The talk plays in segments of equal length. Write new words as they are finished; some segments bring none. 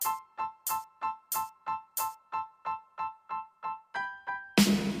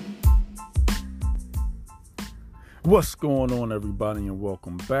What's going on, everybody, and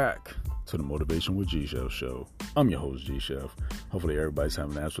welcome back to the Motivation with G Chef show. I'm your host, G Chef. Hopefully, everybody's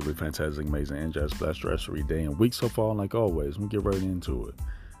having an absolutely fantastic, amazing, and just blessed rest every day and week so far. And like always, we get right into it.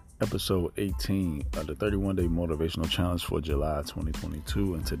 Episode 18 of the 31-day motivational challenge for July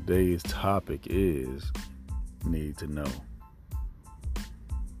 2022, and today's topic is need to know.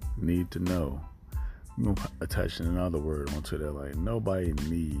 Need to know. I'm gonna attach another word onto that, like nobody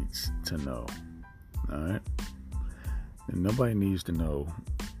needs to know. All right. And nobody needs to know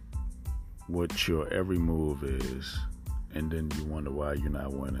what your every move is, and then you wonder why you're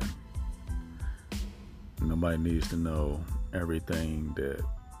not winning. Nobody needs to know everything that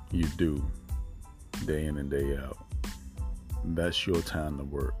you do day in and day out. That's your time to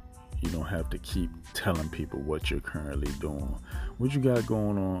work. You don't have to keep telling people what you're currently doing. What you got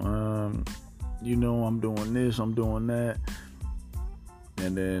going on? I'm doing this, I'm doing that.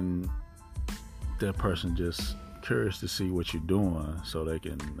 And then that person just curious to see what you're doing so they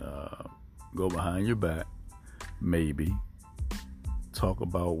can go behind your back, maybe talk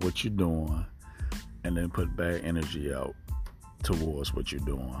about what you're doing, and then put bad energy out towards what you're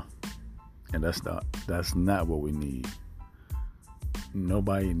doing. And that's not what we need.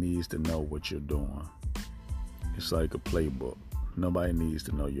 Nobody needs to know what you're doing. It's like a playbook. Nobody needs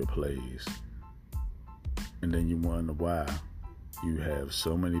to know your plays. And then you wonder why you have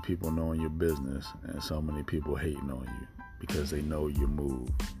so many people knowing your business and so many people hating on you because they know your move.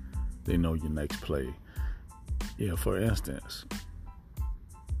 They know your next play. Yeah, for instance,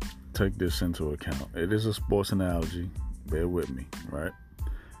 take this into account. It is a sports analogy. Bear with me, right?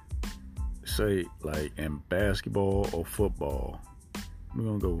 Say, like in basketball or football. We're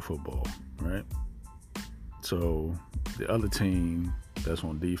going to go with football, right? So the other team that's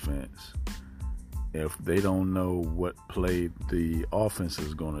on defense, if they don't know what play the offense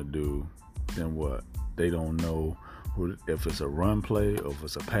is going to do, then what? They don't know if it's a run play or if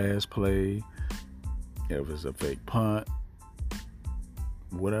it's a pass play, if it's a fake punt,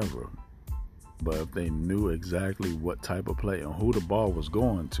 whatever. But if they knew exactly what type of play and who the ball was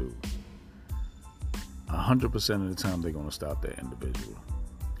going to, 100% of the time they're going to stop that individual.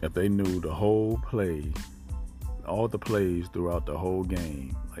 If they knew the whole play, all the plays throughout the whole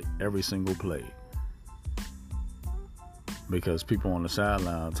game, like every single play, because people on the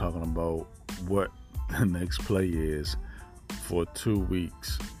sideline talking about what the next play is for 2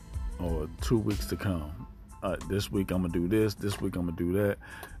 weeks or 2 weeks to come. This week I'm going to do this week I'm going to do that.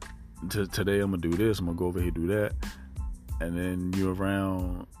 Today I'm going to do this, I'm going to go over here and do that. And then you're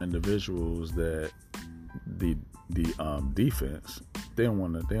around individuals that the defense, they don't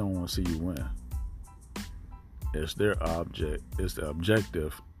want to see you win. It's the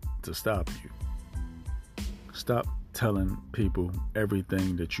objective to stop you. Stop telling people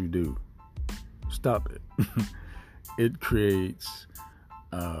everything that you do. Stop it. It creates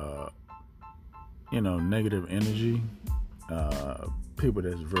negative energy. People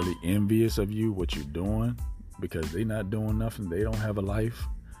that's really envious of you, what you're doing, because they're not doing nothing. They don't have a life.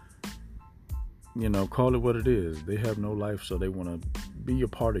 Call it what it is. They have no life, so they want to be a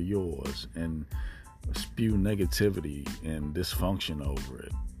part of yours and spew negativity and dysfunction over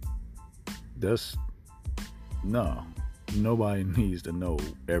it. Nobody needs to know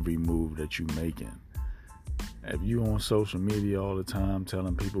every move that you're making. If you on social media all the time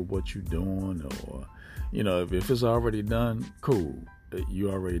telling people what you're doing, or if it's already done, cool. You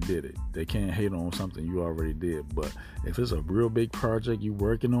already did it. They can't hate on something you already did. But if it's a real big project you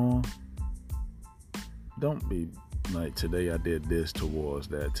working on, don't be like, today I did this towards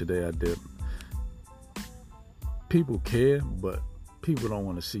that. Today I did. People care, but people don't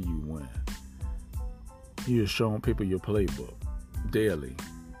want to see you win. You're showing people your playbook daily.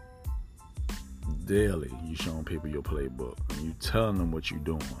 You're showing people your playbook, and you telling them what you're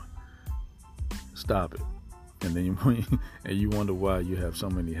doing. Stop it. And then you wonder why you have so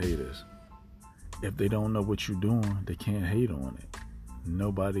many haters. If they don't know what you're doing, they can't hate on it.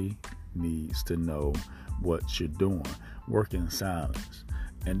 Nobody needs to know what you're doing. Work in silence,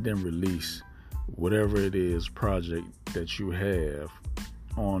 and then release whatever it is project that you have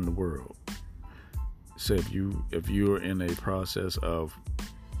on the world. So if you're in a process of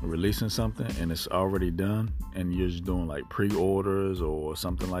releasing something and it's already done, and you're just doing like pre-orders or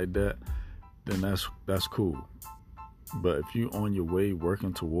something like that, then that's cool. But if you're on your way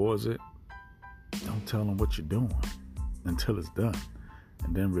working towards it, don't tell them what you're doing until it's done,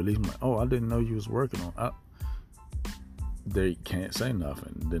 and then release them like, oh, I didn't know you was working on. They can't say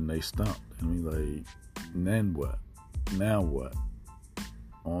nothing. Then they stumped. Like, then what? Now what?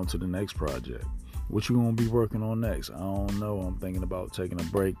 On to the next project. What you gonna be working on next? I don't know. I'm thinking about taking a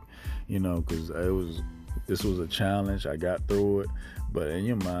break, because This was a challenge. I got through it. But in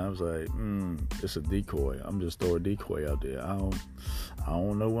your mind, I was like, it's a decoy. I'm just throw a decoy out there. I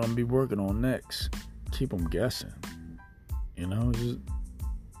don't know what I'm gonna be working on next. Keep them guessing. Just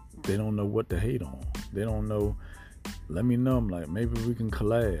they don't know what to hate on. They don't know. Let me know. I'm like, maybe we can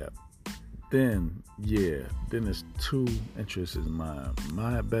collab. Then it's two interests in mine.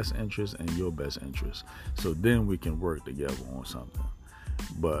 My best interest and your best interest. So then we can work together on something.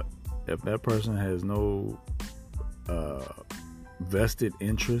 But if that person has no vested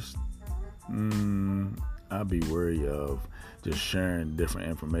interest, I'd be wary of just sharing different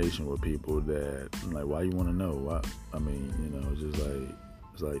information with people that I'm like, why you want to know?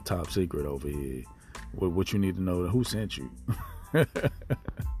 It's like top secret over here. What you need to know, who sent you?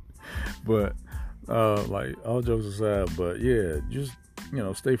 But like all jokes aside, but yeah, just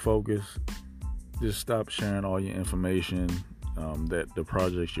stay focused. Just stop sharing all your information that the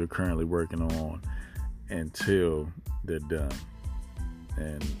projects you're currently working on until they're done.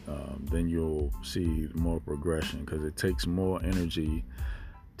 And then you'll see more progression, because it takes more energy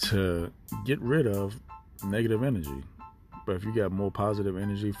to get rid of negative energy. But if you got more positive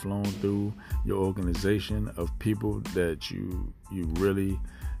energy flowing through your organization of people that you really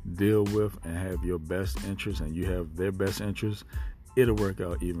deal with and have your best interests, and you have their best interests, it'll work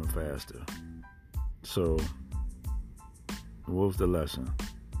out even faster. So what was the lesson?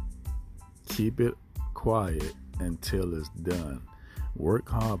 Keep it quiet until it's done. Work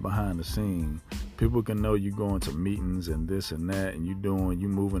hard behind the scene. People can know you going to meetings and this and that, and you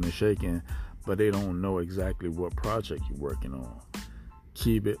moving and shaking, but they don't know exactly what project you're working on.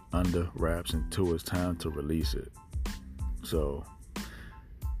 Keep it under wraps until it's time to release it. So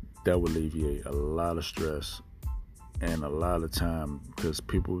that will alleviate a lot of stress and a lot of time, because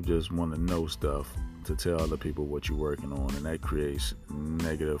people just want to know stuff to tell other people what you're working on, and that creates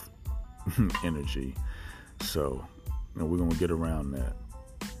negative energy. So we're going to get around that.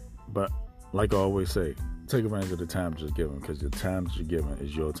 But like I always say, take advantage of the time just given, because the time that you're given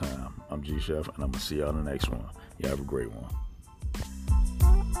is your time. I'm G Chef, and I'm going to see y'all in the next one. You have a great one.